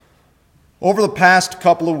Over the past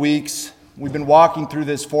couple of weeks, we've been walking through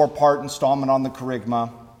this four-part installment on the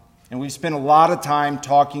Kerygma, and we've spent a lot of time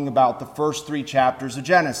talking about the first three chapters of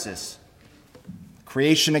Genesis.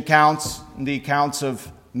 Creation accounts and the accounts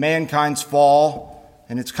of mankind's fall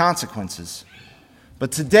and its consequences.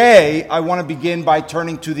 But today, I want to begin by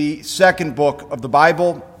turning to the second book of the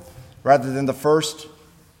Bible, rather than the first,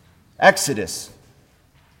 Exodus.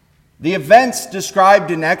 The events described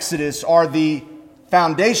in Exodus are the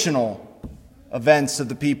foundational events of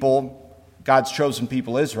the people, God's chosen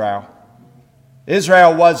people, Israel.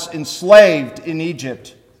 Israel was enslaved in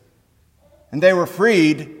Egypt, and they were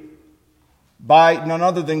freed by none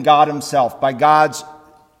other than God himself, by God's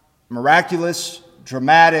miraculous,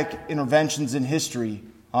 dramatic interventions in history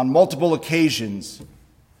on multiple occasions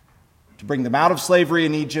to bring them out of slavery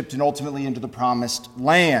in Egypt and ultimately into the promised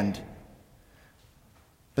land.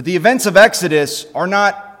 But the events of Exodus are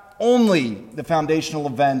not only the foundational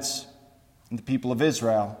events in the people of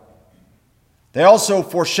Israel. They also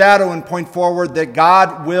foreshadow and point forward that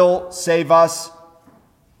God will save us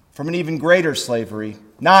from an even greater slavery.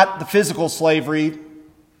 Not the physical slavery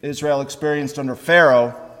Israel experienced under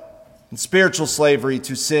Pharaoh, and spiritual slavery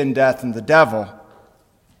to sin, death, and the devil.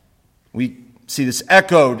 We see this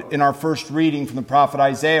echoed in our first reading from the prophet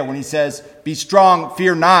Isaiah when he says, "Be strong,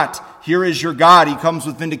 fear not. Here is your God. He comes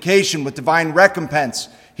with vindication, with divine recompense.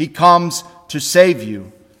 He comes to save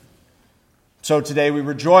you." So today we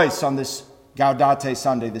rejoice on this Gaudete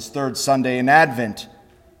Sunday, this third Sunday in Advent.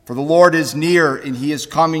 For the Lord is near and he is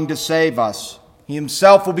coming to save us. He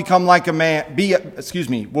himself will become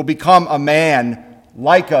will become a man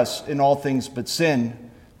like us in all things but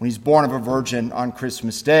sin when he's born of a virgin on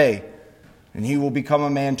Christmas Day. And he will become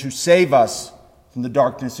a man to save us from the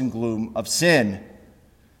darkness and gloom of sin.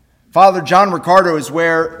 Father John Ricardo is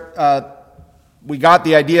where we got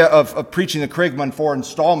the idea of preaching the Kerygma in 4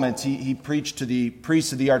 installments. He preached to the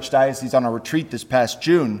priests of the Archdiocese on a retreat this past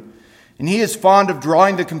June. And he is fond of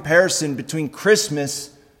drawing the comparison between Christmas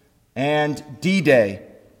and D-Day.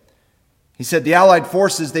 He said the Allied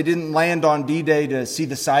forces, they didn't land on D-Day to see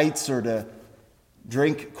the sights or to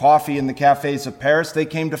drink coffee in the cafes of Paris. They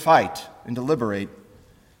came to fight and to liberate.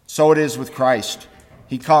 So it is with Christ.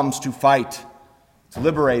 He comes to fight, to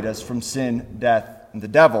liberate us from sin, death, and the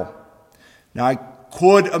devil. Now, I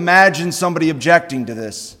could imagine somebody objecting to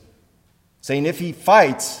this, saying if he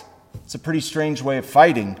fights, it's a pretty strange way of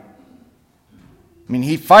fighting. I mean,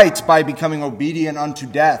 he fights by becoming obedient unto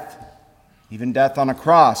death, even death on a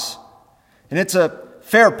cross. And it's a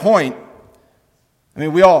fair point. I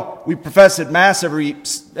mean, we profess at Mass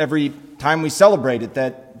every time we celebrate it,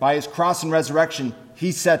 that by his cross and resurrection,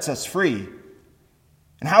 he sets us free.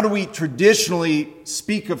 And how do we traditionally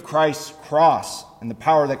speak of Christ's cross and the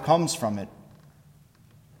power that comes from it?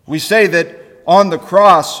 We say that on the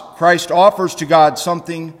cross, Christ offers to God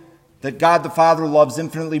something that God the Father loves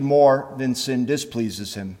infinitely more than sin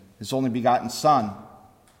displeases him, his only begotten Son.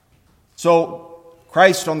 So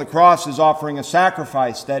Christ on the cross is offering a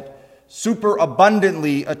sacrifice that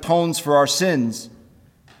superabundantly atones for our sins.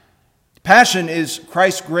 Passion is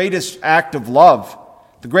Christ's greatest act of love,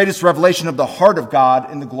 the greatest revelation of the heart of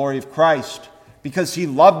God in the glory of Christ, because he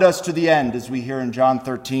loved us to the end, as we hear in John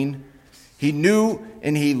 13. He knew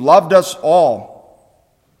and he loved us all,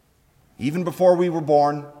 even before we were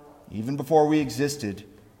born, even before we existed.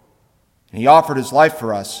 And he offered his life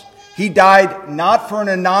for us. He died not for an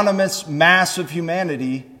anonymous mass of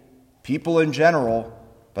humanity, people in general,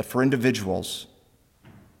 but for individuals.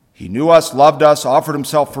 He knew us, loved us, offered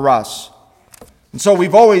himself for us. And so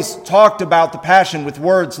we've always talked about the Passion with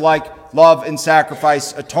words like love and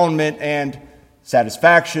sacrifice, atonement and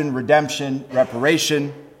satisfaction, redemption,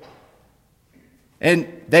 reparation.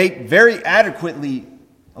 And they very adequately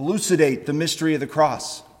elucidate the mystery of the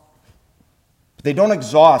cross. But they don't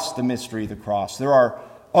exhaust the mystery of the cross. There are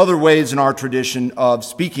other ways in our tradition of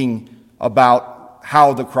speaking about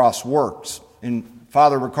how the cross works. And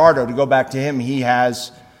Father Ricardo, to go back to him, he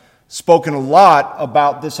has spoken a lot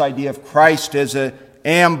about this idea of Christ as an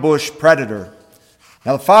ambush predator.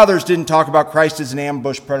 Now, the fathers didn't talk about Christ as an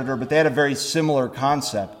ambush predator, but they had a very similar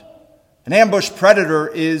concept. An ambush predator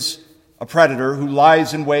is a predator who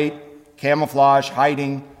lies in wait, camouflage,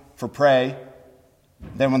 hiding for prey.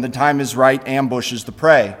 Then when the time is right, ambushes the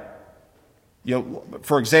prey.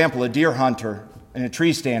 For example, a deer hunter in a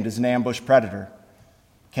tree stand is an ambush predator.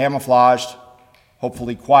 Camouflaged,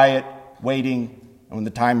 hopefully quiet, waiting, and when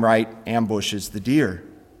the time right, ambushes the deer.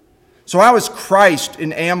 So how is Christ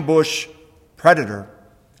an ambush predator?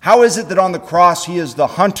 How is it that on the cross he is the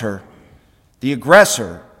hunter, the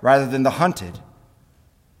aggressor, rather than the hunted?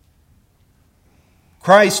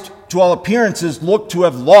 Christ, to all appearances, looked to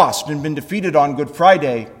have lost and been defeated on Good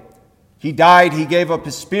Friday. He died, he gave up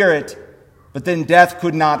his spirit, but then death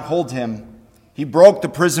could not hold him. He broke the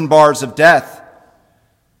prison bars of death.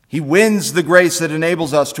 He wins the grace that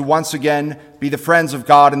enables us to once again be the friends of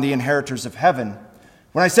God and the inheritors of heaven.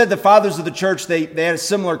 When I said the fathers of the church, they had a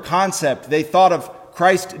similar concept. They thought of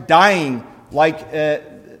Christ dying like,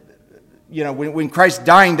 when Christ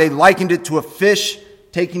dying, they likened it to a fish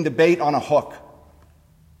taking the bait on a hook.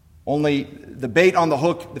 Only the bait on the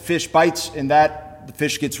hook, the fish bites, and that the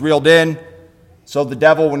fish gets reeled in. So the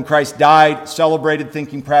devil, when Christ died, celebrated,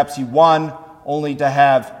 thinking perhaps he won, only to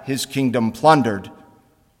have his kingdom plundered.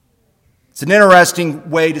 It's an interesting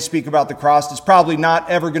way to speak about the cross. It's probably not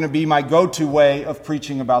ever going to be my go-to way of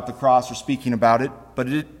preaching about the cross or speaking about it, but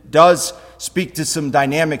it does speak to some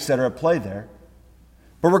dynamics that are at play there.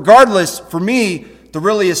 But regardless, for me, the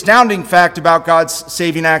really astounding fact about God's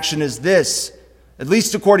saving action is this. At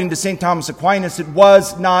least according to St. Thomas Aquinas, it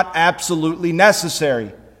was not absolutely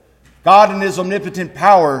necessary. God in his omnipotent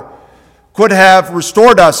power could have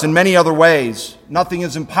restored us in many other ways. Nothing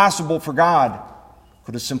is impossible for God.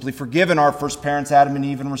 Could have simply forgiven our first parents, Adam and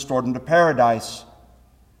Eve, and restored them to paradise,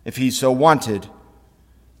 if he so wanted.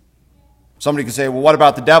 Somebody could say, well, what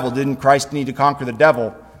about the devil? Didn't Christ need to conquer the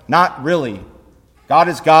devil? Not really. God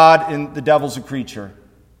is God, and the devil's a creature,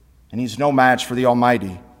 and he's no match for the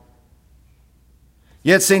Almighty.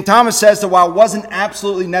 Yet St. Thomas says that while it wasn't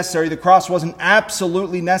absolutely necessary, the cross wasn't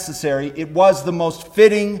absolutely necessary, it was the most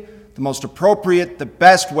fitting, the most appropriate, the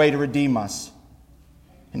best way to redeem us.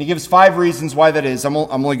 And he gives 5 reasons why that is. I'm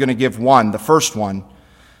only going to give one, the first one,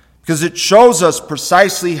 because it shows us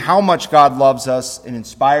precisely how much God loves us and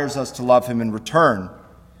inspires us to love him in return.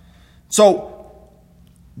 So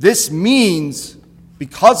this means,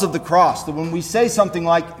 because of the cross, that when we say something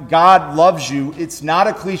like, God loves you, it's not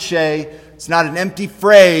a cliche, it's not an empty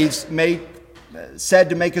phrase said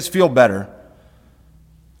to make us feel better.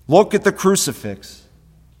 Look at the crucifix.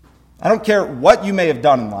 I don't care what you may have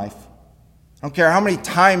done in life. I don't care how many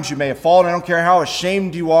times you may have fallen. I don't care how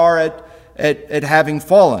ashamed you are at having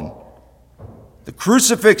fallen. The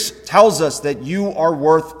crucifix tells us that you are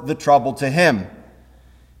worth the trouble to him.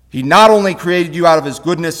 He not only created you out of his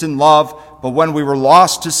goodness and love, but when we were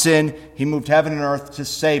lost to sin, he moved heaven and earth to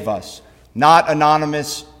save us. Not an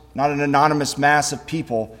anonymous mass of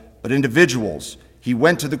people, but individuals. He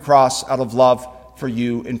went to the cross out of love for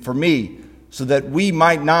you and for me, so that we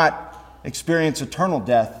might not experience eternal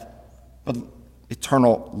death, but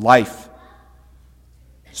eternal life.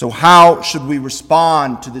 So how should we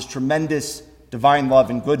respond to this tremendous divine love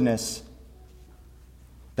and goodness?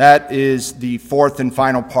 That is the 4th and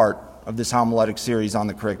final part of this homiletic series on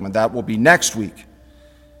the Kerygma. That will be next week.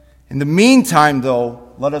 In the meantime,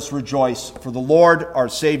 though, let us rejoice, for the Lord, our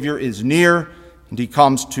Savior, is near, and he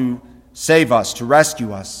comes to save us, to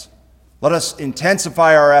rescue us. Let us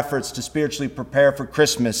intensify our efforts to spiritually prepare for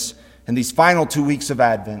Christmas and these final 2 weeks of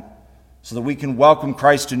Advent, so that we can welcome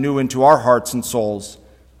Christ anew into our hearts and souls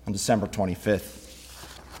on December 25th.